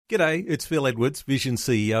G'day, it's Phil Edwards, Vision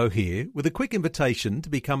CEO here, with a quick invitation to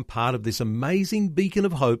become part of this amazing beacon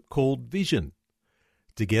of hope called Vision.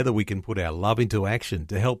 Together we can put our love into action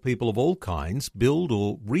to help people of all kinds build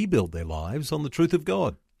or rebuild their lives on the truth of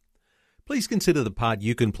God. Please consider the part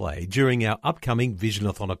you can play during our upcoming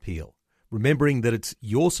Visionathon appeal, remembering that it's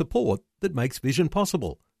your support that makes Vision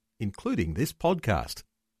possible, including this podcast.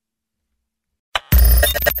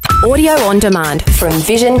 Audio on demand from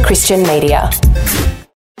Vision Christian Media.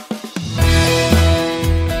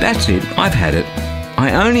 That's it, I've had it.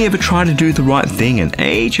 I only ever try to do the right thing, and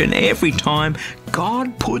each and every time,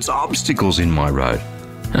 God puts obstacles in my road.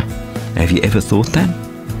 Have you ever thought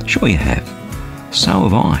that? Sure you have. So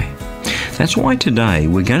have I. That's why today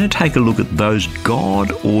we're going to take a look at those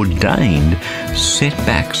God-ordained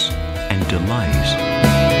setbacks and delays.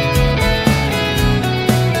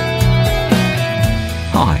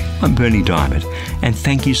 Hi, I'm Bernie Diamond, and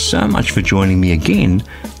thank you so much for joining me again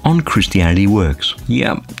on Christianity Works.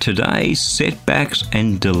 Yep, today, setbacks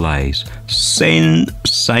and delays.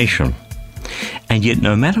 Sensation. And yet,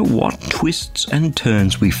 no matter what twists and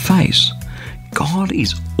turns we face, God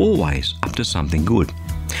is always up to something good.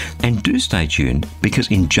 And do stay tuned, because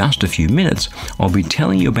in just a few minutes, I'll be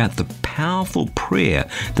telling you about the powerful prayer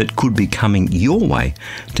that could be coming your way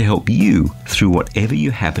to help you through whatever you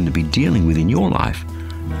happen to be dealing with in your life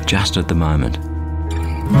just at the moment.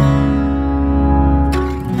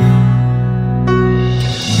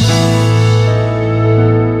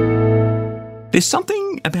 There's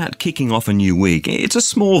something about kicking off a new week. It's a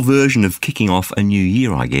small version of kicking off a new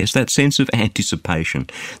year, I guess, that sense of anticipation.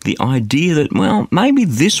 The idea that, well, maybe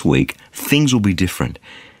this week things will be different.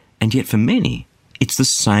 And yet for many, it's the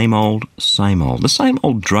same old, the same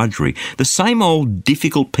old drudgery, the same old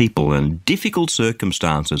difficult people and difficult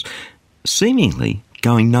circumstances, seemingly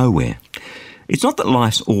going nowhere. It's not that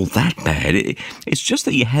life's all that bad. It's just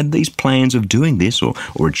that you had these plans of doing this or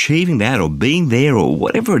achieving that or being there or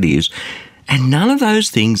whatever it is, and none of those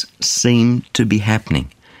things seem to be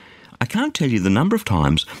happening. I can't tell you the number of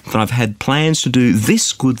times that I've had plans to do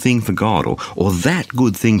this good thing for God or that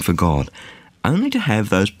good thing for God, only to have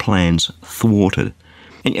those plans thwarted.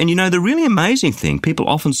 And you know, the really amazing thing, people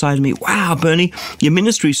often say to me, "Wow, Bernie, your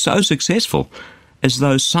ministry's so successful," as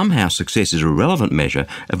though somehow success is a relevant measure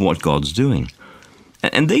of what God's doing.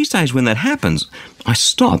 And these days when that happens, I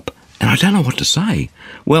stop and I don't know what to say.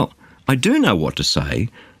 Well, I do know what to say,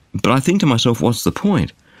 but I think to myself, what's the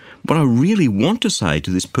point? What I really want to say to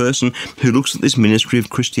this person who looks at this ministry of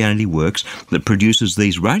Christianity Works that produces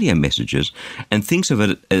these radio messages and thinks of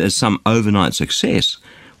it as some overnight success,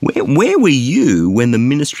 where were you when the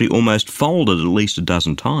ministry almost folded at least a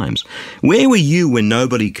dozen times? Where were you when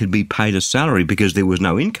nobody could be paid a salary because there was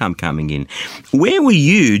no income coming in? Where were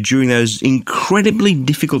you during those incredibly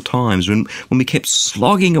difficult times when we kept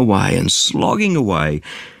slogging away and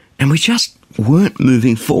we just weren't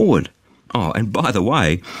moving forward? Oh, and by the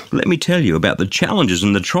way, let me tell you about the challenges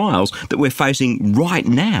and the trials that we're facing right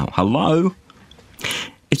now. Hello?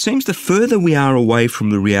 It seems the further we are away from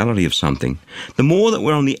the reality of something, the more that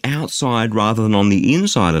we're on the outside rather than on the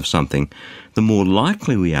inside of something, the more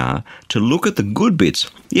likely we are to look at the good bits.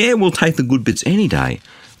 Yeah, we'll take the good bits any day,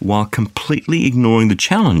 while completely ignoring the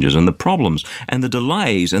challenges and the problems and the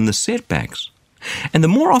delays and the setbacks. And the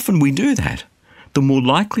more often we do that, the more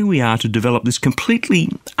likely we are to develop this completely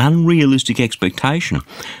unrealistic expectation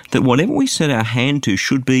that whatever we set our hand to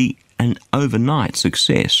should be an overnight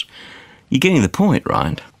success. You're getting the point,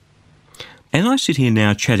 right? As I sit here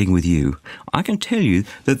now chatting with you, I can tell you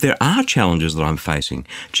that there are challenges that I'm facing,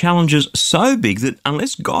 challenges so big that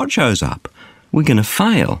unless God shows up, we're going to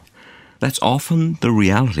fail. That's often the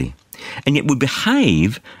reality. And yet we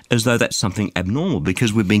behave as though that's something abnormal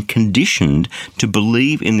because we've been conditioned to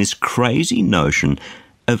believe in this crazy notion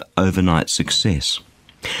of overnight success.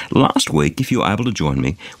 Last week, if you were able to join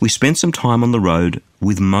me, we spent some time on the road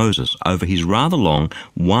with Moses over his rather long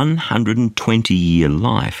 120-year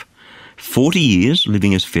life. 40 years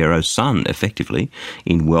living as Pharaoh's son, effectively,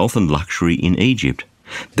 in wealth and luxury in Egypt.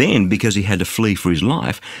 Then, because he had to flee for his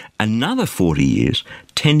life, another 40 years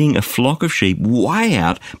tending a flock of sheep way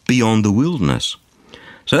out beyond the wilderness.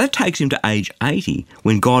 So that takes him to age 80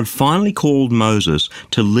 when God finally called Moses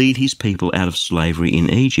to lead his people out of slavery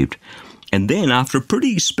in Egypt. And then, after a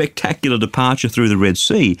pretty spectacular departure through the Red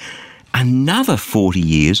Sea, another 40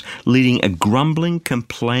 years leading a grumbling,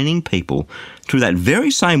 complaining people through that very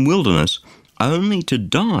same wilderness, only to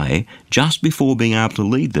die just before being able to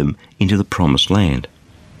lead them into the Promised Land.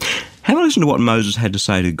 Have a listen to what Moses had to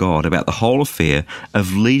say to God about the whole affair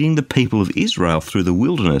of leading the people of Israel through the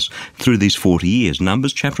wilderness through these 40 years.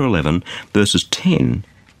 Numbers chapter 11, verses 10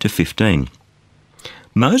 to 15.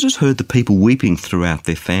 Moses heard the people weeping throughout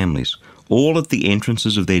their families, all at the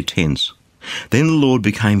entrances of their tents. Then the Lord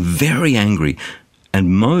became very angry,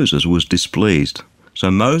 and Moses was displeased. So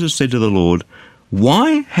Moses said to the Lord,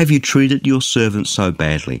 "Why have you treated your servant so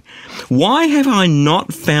badly? Why have I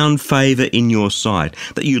not found favour in your sight,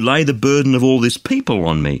 that you lay the burden of all this people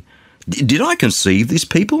on me? Did I conceive this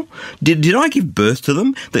people? Did I give birth to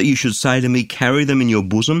them, that you should say to me, 'Carry them in your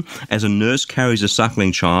bosom, as a nurse carries a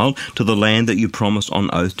suckling child, to the land that you promised on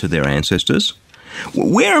oath to their ancestors?'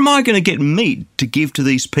 Where am I going to get meat to give to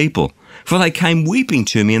these people? For they came weeping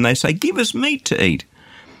to me, and they say, 'Give us meat to eat.'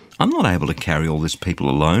 I'm not able to carry all this people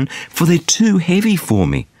alone, for they're too heavy for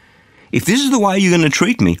me. If this is the way you're going to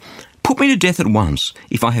treat me, put me to death at once,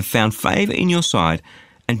 if I have found favour in your sight,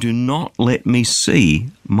 and do not let me see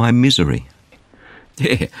my misery."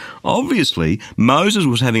 Yeah, obviously, Moses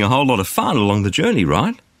was having a whole lot of fun along the journey,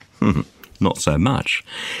 right? Not so much.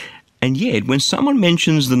 And yet, when someone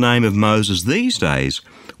mentions the name of Moses these days,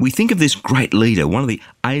 we think of this great leader, one of the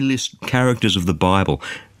A-list characters of the Bible,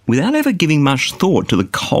 without ever giving much thought to the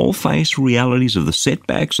coal-face realities of the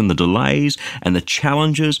setbacks and the delays and the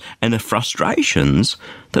challenges and the frustrations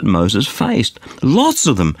that Moses faced. Lots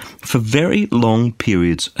of them for very long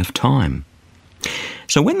periods of time.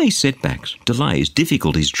 So when these setbacks, delays,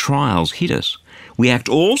 difficulties, trials hit us, we act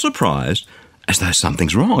all surprised as though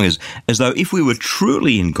something's wrong, as though if we were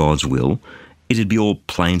truly in God's will, it'd be all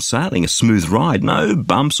plain sailing, a smooth ride, no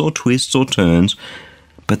bumps or twists or turns.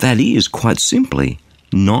 But that is, quite simply,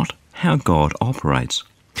 not how God operates.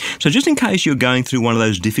 So just in case you're going through one of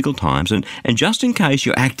those difficult times, and just in case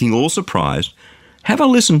you're acting all surprised, have a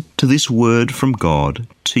listen to this word from God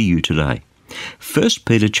to you today. 1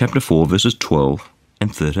 Peter chapter 4, verses 12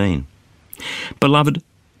 and 13. "Beloved,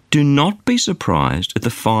 do not be surprised at the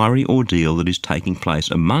fiery ordeal that is taking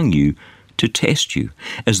place among you to test you,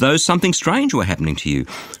 as though something strange were happening to you.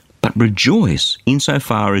 But rejoice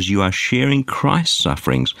insofar as you are sharing Christ's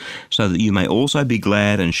sufferings, so that you may also be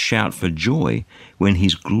glad and shout for joy when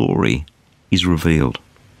his glory is revealed."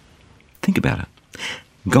 Think about it.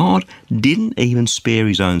 God didn't even spare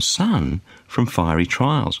his own son from fiery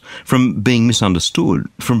trials, from being misunderstood,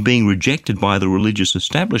 from being rejected by the religious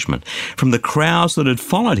establishment, from the crowds that had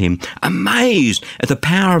followed him, amazed at the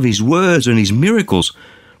power of his words and his miracles,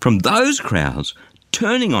 from those crowds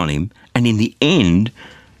turning on him and in the end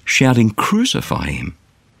shouting, "Crucify him."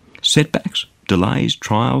 Setbacks, delays,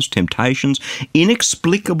 trials, temptations,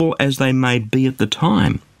 inexplicable as they may be at the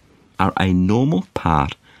time, are a normal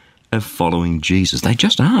part of following Jesus. They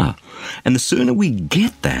just are. And the sooner we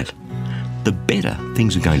get that, the better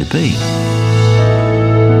things are going to be.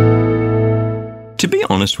 To be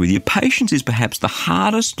honest with you, patience is perhaps the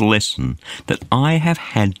hardest lesson that I have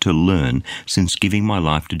had to learn since giving my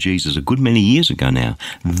life to Jesus a good many years ago now.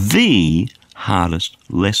 The hardest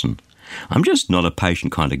lesson. I'm just not a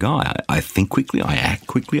patient kind of guy. I think quickly, I act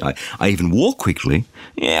quickly, I even walk quickly.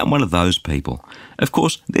 Yeah, I'm one of those people. Of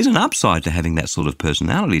course, there's an upside to having that sort of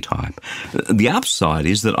personality type. The upside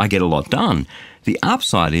is that I get a lot done. The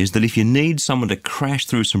upside is that if you need someone to crash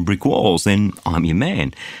through some brick walls, then I'm your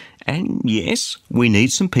man. And yes, we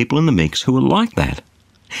need some people in the mix who are like that.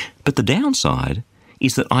 But the downside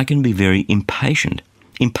is that I can be very impatient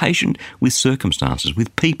with circumstances,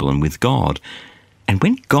 with people and with God. And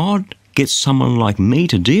when God gets someone like me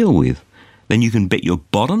to deal with, then you can bet your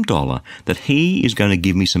bottom dollar that he is going to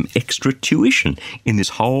give me some extra tuition in this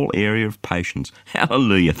whole area of patience.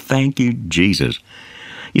 Hallelujah. Thank you, Jesus.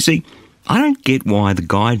 You see, I don't get why the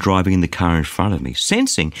guy driving in the car in front of me,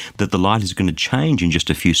 sensing that the light is going to change in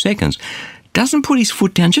just a few seconds, doesn't put his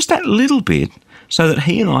foot down just that little bit so that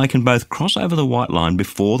he and I can both cross over the white line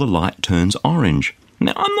before the light turns orange.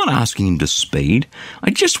 Now, I'm not asking him to speed. I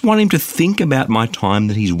just want him to think about my time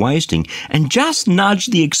that he's wasting and just nudge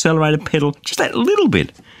the accelerator pedal just that little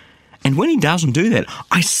bit. And when he doesn't do that,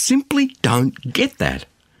 I simply don't get that.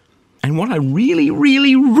 And what I really,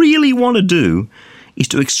 really, really want to do is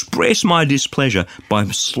to express my displeasure by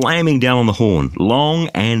slamming down on the horn, long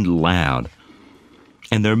and loud.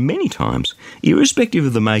 And there are many times, irrespective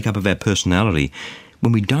of the makeup of our personality,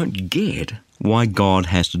 when we don't get why God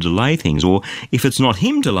has to delay things, or if it's not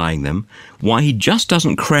him delaying them, why he just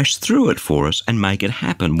doesn't crash through it for us and make it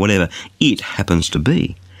happen, whatever it happens to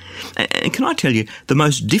be. And can I tell you, the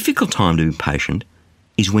most difficult time to be patient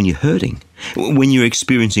is when you're hurting, when you're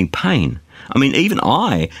experiencing pain. I mean, even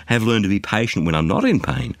I have learned to be patient when I'm not in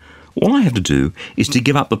pain. All I have to do is to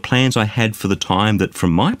give up the plans I had for the time that,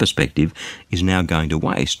 from my perspective, is now going to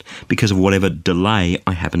waste because of whatever delay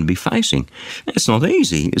I happen to be facing. It's not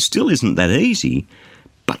easy. It still isn't that easy,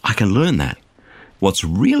 but I can learn that. What's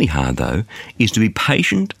really hard, though, is to be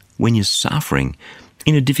patient when you're suffering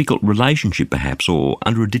in a difficult relationship perhaps, or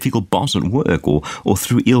under a difficult boss at work, or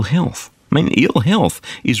through ill health. I mean, ill health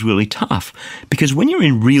is really tough because when you're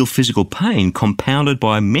in real physical pain compounded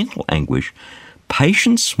by mental anguish,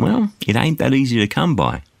 patience, well, it ain't that easy to come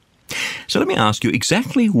by. So let me ask you,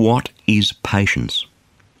 exactly what is patience?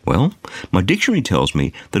 Well, my dictionary tells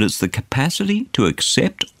me that it's the capacity to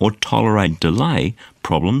accept or tolerate delay,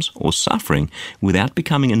 problems or suffering without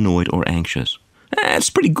becoming annoyed or anxious. That's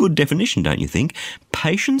a pretty good definition, don't you think?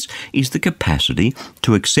 Patience is the capacity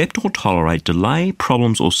to accept or tolerate delay,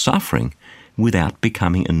 problems or suffering without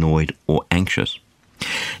becoming annoyed or anxious.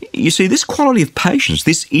 You see, this quality of patience,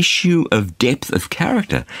 this issue of depth of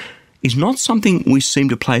character, is not something we seem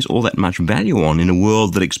to place all that much value on in a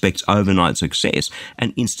world that expects overnight success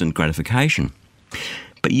and instant gratification.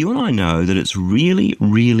 But you and I know that it's really,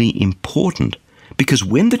 really important, because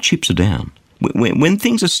when the chips are down, when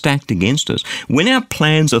things are stacked against us, when our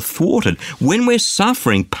plans are thwarted, when we're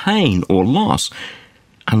suffering pain or loss,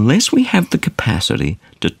 unless we have the capacity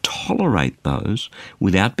to tolerate those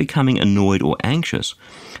without becoming annoyed or anxious,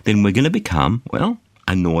 then we're going to become, well,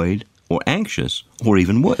 annoyed or anxious, or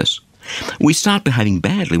even worse. We start behaving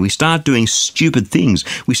badly, we start doing stupid things,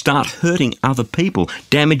 we start hurting other people,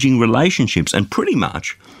 damaging relationships, and pretty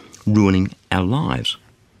much ruining our lives.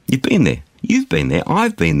 You've been there, you've been there,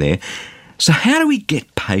 I've been there. So how do we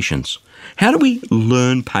get patience? How do we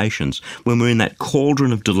learn patience when we're in that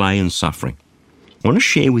cauldron of delay and suffering? I want to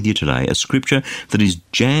share with you today a scripture that is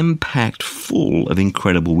jam-packed full of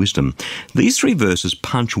incredible wisdom. These 3 verses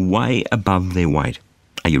punch way above their weight.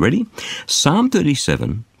 Are you ready? Psalm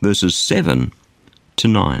 37, verses 7 to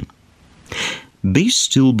 9. Be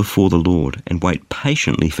still before the Lord and wait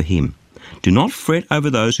patiently for him. Do not fret over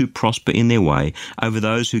those who prosper in their way, over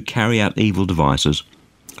those who carry out evil devices.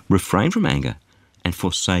 Refrain from anger and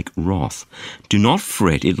forsake wrath. Do not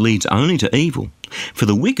fret, it leads only to evil. For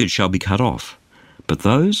the wicked shall be cut off, but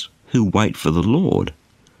those who wait for the Lord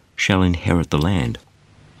shall inherit the land.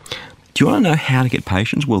 Do you want to know how to get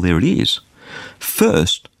patience? Well, there it is.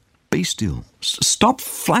 First, be still. Stop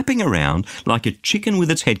flapping around like a chicken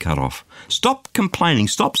with its head cut off. Stop complaining.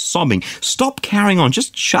 Stop sobbing. Stop carrying on.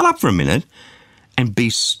 Just shut up for a minute and be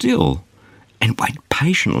still and wait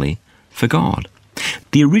patiently for God.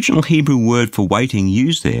 The original Hebrew word for waiting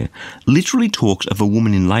used there literally talks of a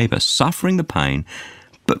woman in labour, suffering the pain,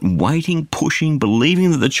 but waiting, pushing,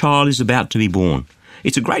 believing that the child is about to be born.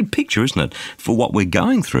 It's a great picture, isn't it, for what we're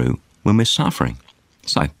going through when we're suffering.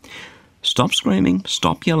 So, stop screaming,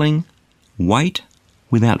 stop yelling, wait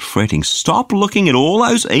without fretting. Stop looking at all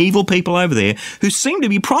those evil people over there who seem to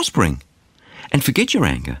be prospering. And forget your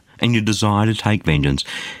anger and your desire to take vengeance.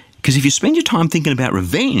 Because if you spend your time thinking about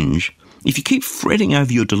revenge, if you keep fretting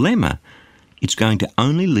over your dilemma, it's going to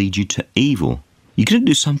only lead you to evil. You're going to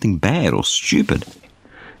do something bad or stupid.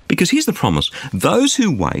 Because here's the promise. Those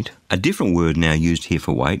who wait, a different word now used here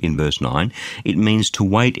for wait in verse 9, it means to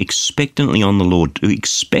wait expectantly on the Lord, to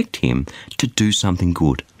expect him to do something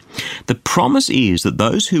good. The promise is that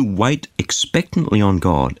those who wait expectantly on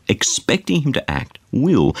God, expecting him to act,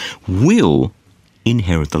 will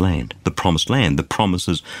inherit the land, the promised land, the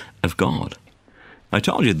promises of God. I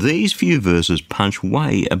told you, these few verses punch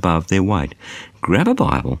way above their weight. Grab a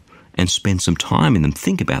Bible and spend some time in them,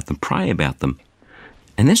 think about them, pray about them,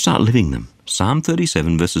 and then start living them. Psalm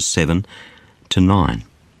 37, verses 7 to 9.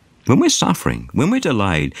 When we're suffering, when we're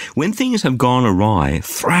delayed, when things have gone awry,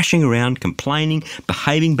 thrashing around, complaining,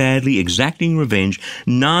 behaving badly, exacting revenge,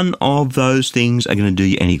 none of those things are going to do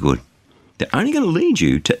you any good. They're only going to lead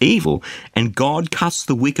you to evil, and God cuts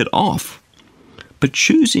the wicked off. But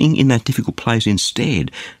choosing in that difficult place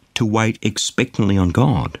instead to wait expectantly on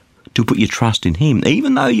God, to put your trust in him,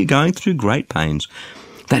 even though you're going through great pains,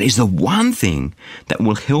 that is the one thing that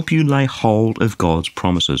will help you lay hold of God's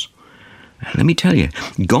promises. And let me tell you,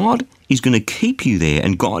 God is going to keep you there,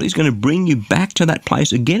 and God is going to bring you back to that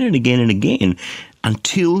place again and again and again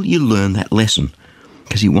until you learn that lesson,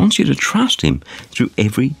 because he wants you to trust him through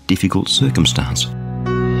every difficult circumstance.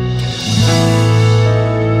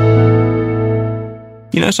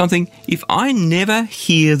 You know something? If I never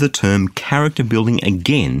hear the term character building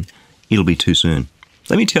again, it'll be too soon.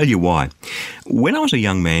 Let me tell you why. When I was a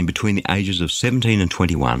young man between the ages of 17 and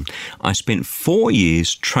 21, I spent 4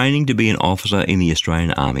 years training to be an officer in the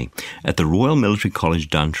Australian Army at the Royal Military College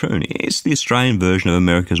Duntroon. It's the Australian version of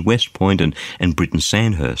America's West Point and Britain's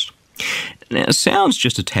Sandhurst. Now, it sounds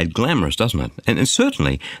just a tad glamorous, doesn't it? And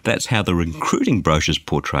certainly that's how the recruiting brochures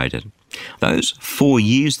portrayed it. Those 4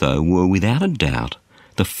 years, though, were without a doubt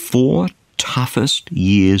the 4 toughest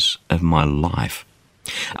years of my life.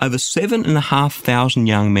 Over 7,500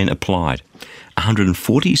 young men applied.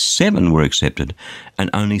 147 were accepted, and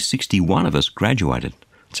only 61 of us graduated.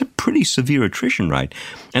 It's a pretty severe attrition rate,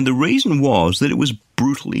 and the reason was that it was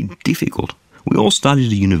brutally difficult. We all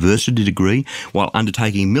studied a university degree while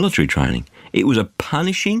undertaking military training. It was a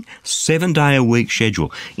punishing 7-day-a-week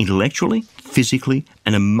schedule, intellectually, physically,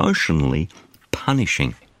 and emotionally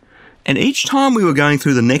punishing. And each time we were going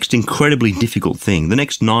through the next incredibly difficult thing, the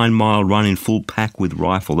next 9-mile run in full pack with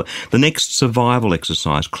rifle, the next survival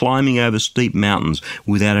exercise, climbing over steep mountains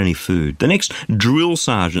without any food, the next drill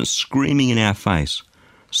sergeant screaming in our face,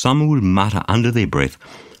 some would mutter under their breath,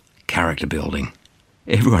 "Character building."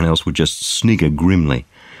 Everyone else would just snigger grimly.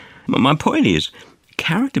 My point is,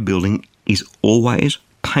 character building is always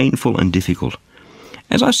painful and difficult.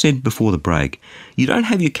 As I said before the break, you don't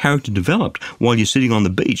have your character developed while you're sitting on the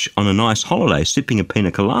beach on a nice holiday sipping a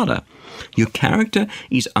pina colada. Your character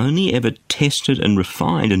is only ever tested and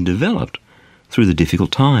refined and developed through the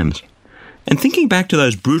difficult times. And thinking back to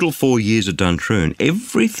those brutal 4 years at Duntroon,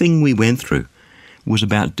 everything we went through was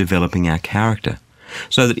about developing our character,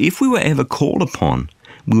 so that if we were ever called upon,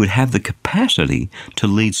 we would have the capacity to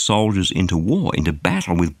lead soldiers into war, into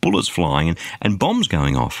battle with bullets flying and bombs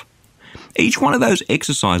going off. Each one of those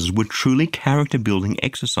exercises were truly character-building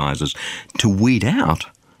exercises to weed out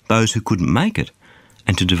those who couldn't make it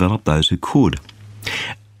and to develop those who could.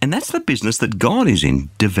 And that's the business that God is in,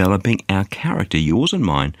 developing our character, yours and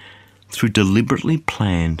mine, through deliberately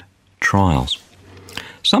planned trials.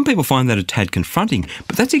 Some people find that a tad confronting,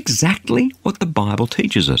 but that's exactly what the Bible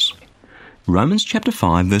teaches us. Romans chapter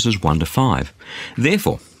 5, verses 1 to 5.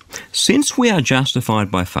 Therefore, since we are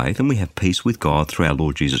justified by faith and we have peace with God through our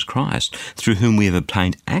Lord Jesus Christ, through whom we have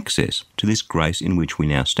obtained access to this grace in which we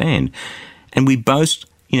now stand, and we boast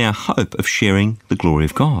in our hope of sharing the glory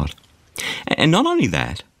of God. And not only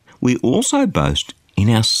that, we also boast in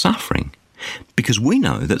our suffering, because we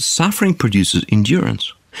know that suffering produces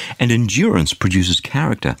endurance, and endurance produces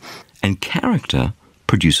character, and character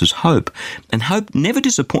produces hope. And hope never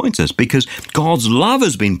disappoints us because God's love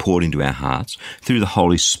has been poured into our hearts through the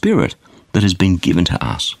Holy Spirit that has been given to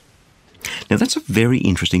us. Now that's a very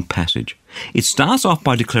interesting passage. It starts off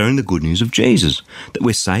by declaring the good news of Jesus, that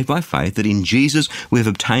we're saved by faith, that in Jesus we've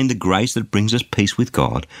obtained the grace that brings us peace with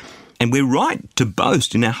God, and we're right to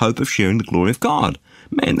boast in our hope of sharing the glory of God.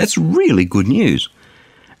 Man, that's really good news.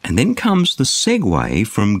 And then comes the segue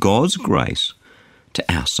from God's grace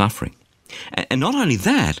to our suffering. And not only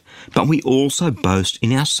that, but we also boast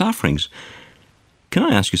in our sufferings. Can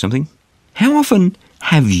I ask you something? How often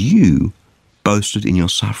have you boasted in your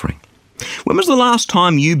suffering? When was the last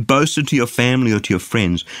time you boasted to your family or to your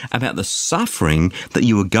friends about the suffering that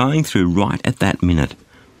you were going through right at that minute?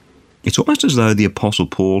 It's almost as though the Apostle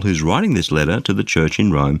Paul, who's writing this letter to the church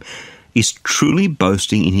in Rome, is truly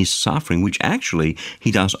boasting in his suffering, which actually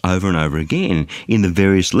he does over and over again in the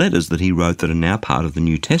various letters that he wrote that are now part of the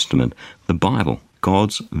New Testament, the Bible,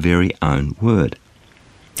 God's very own word.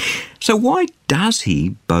 So why does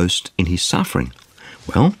he boast in his suffering?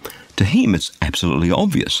 Well, to him it's absolutely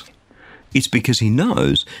obvious. It's because he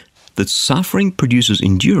knows that suffering produces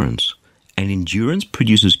endurance, and endurance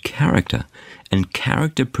produces character, and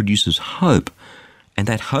character produces hope. And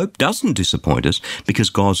that hope doesn't disappoint us because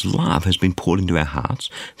God's love has been poured into our hearts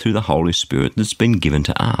through the Holy Spirit that's been given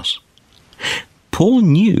to us. Paul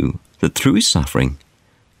knew that through his suffering,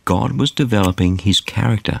 God was developing his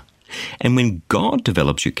character. And when God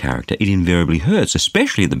develops your character, it invariably hurts,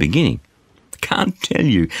 especially at the beginning. I can't tell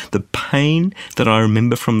you the pain that I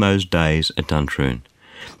remember from those days at Duntroon.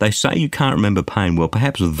 They say you can't remember pain. Well,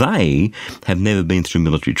 perhaps they have never been through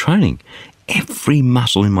military training. Every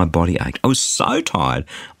muscle in my body ached. I was so tired,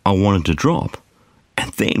 I wanted to drop.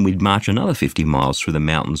 And then we'd march another 50 miles through the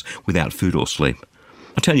mountains without food or sleep.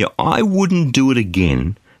 I tell you, I wouldn't do it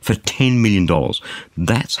again for $10 million.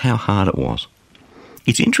 That's how hard it was.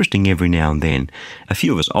 It's interesting every now and then. A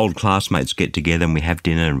few of us old classmates get together and we have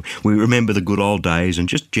dinner and we remember the good old days and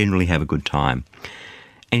just generally have a good time.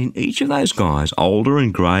 And in each of those guys, older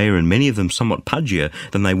and greyer and many of them somewhat pudgier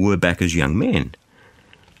than they were back as young men,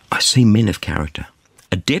 I see men of character,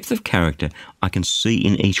 a depth of character I can see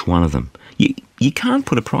in each one of them. You can't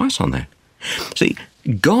put a price on that. See,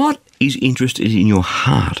 God is interested in your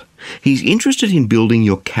heart. He's interested in building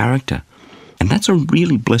your character. And that's a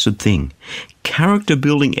really blessed thing. Character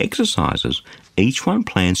building exercises, each one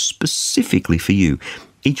planned specifically for you.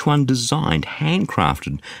 Each one designed,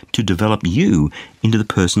 handcrafted to develop you into the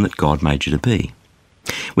person that God made you to be.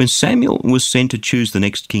 When Samuel was sent to choose the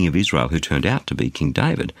next king of Israel, who turned out to be King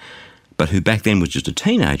David, but who back then was just a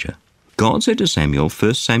teenager, God said to Samuel,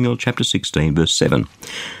 1 Samuel chapter 16, verse 7,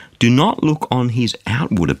 Do not look on his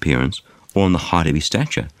outward appearance or on the height of his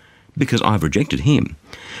stature, because I've rejected him.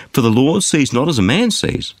 For the Lord sees not as a man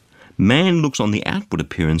sees. Man looks on the outward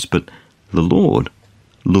appearance, but the Lord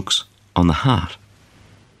looks on the heart.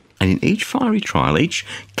 And in each fiery trial, each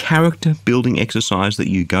character-building exercise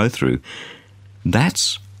that you go through,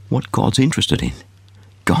 that's what God's interested in.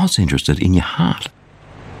 God's interested in your heart.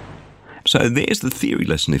 So there's the theory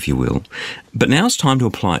lesson, if you will. But now it's time to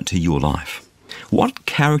apply it to your life. What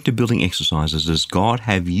character-building exercises does God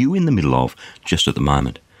have you in the middle of just at the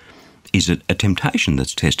moment? Is it a temptation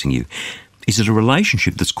that's testing you? Is it a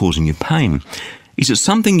relationship that's causing you pain? Is it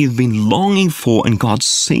something you've been longing for and God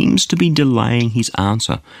seems to be delaying his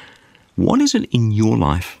answer? What is it in your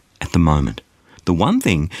life at the moment? The one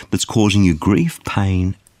thing that's causing you grief,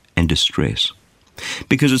 pain, and distress.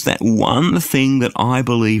 Because it's that one thing that I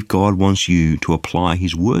believe God wants you to apply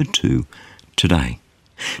his word to today.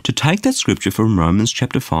 To take that scripture from Romans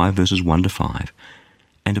chapter 5, verses 1 to 5,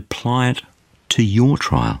 and apply it to your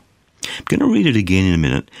trial. I'm going to read it again in a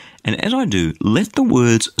minute, and as I do, let the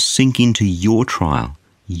words sink into your trial,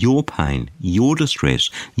 your pain, your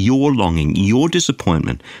distress, your longing, your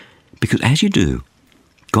disappointment, because as you do,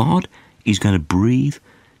 God is going to breathe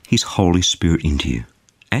his Holy Spirit into you.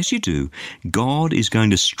 As you do, God is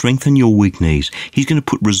going to strengthen your weak knees. He's going to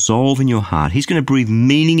put resolve in your heart. He's going to breathe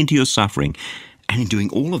meaning into your suffering. And in doing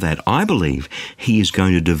all of that, I believe he is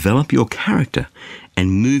going to develop your character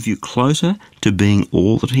and move you closer to being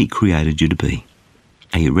all that he created you to be.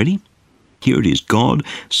 Are you ready? Here it is, God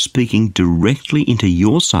speaking directly into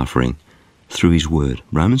your suffering through his word.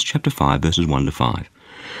 Romans chapter 5, verses 1 to 5.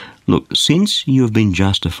 Look, since you have been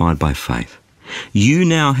justified by faith, you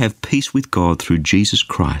now have peace with God through Jesus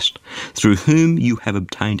Christ, through whom you have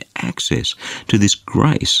obtained access to this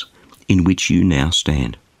grace in which you now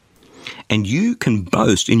stand. And you can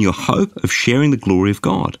boast in your hope of sharing the glory of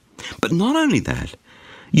God. But not only that,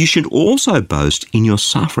 you should also boast in your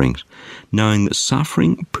sufferings, knowing that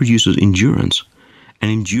suffering produces endurance, and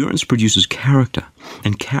endurance produces character,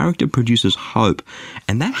 and character produces hope,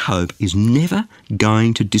 and that hope is never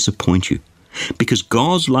going to disappoint you, because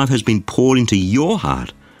God's love has been poured into your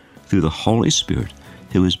heart through the Holy Spirit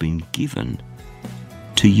who has been given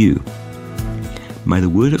to you. May the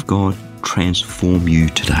Word of God transform you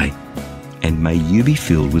today, and may you be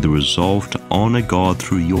filled with a resolve to honour God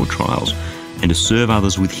through your trials and to serve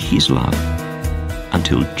others with his love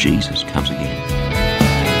until Jesus comes again.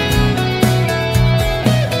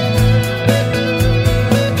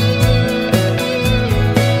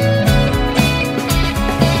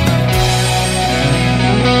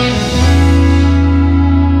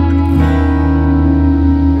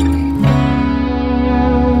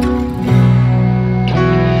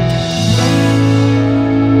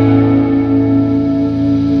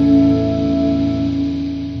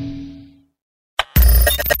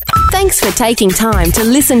 Thanks for taking time to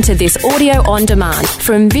listen to this audio on demand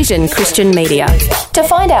from Vision Christian Media. To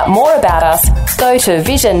find out more about us, go to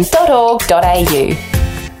vision.org.au.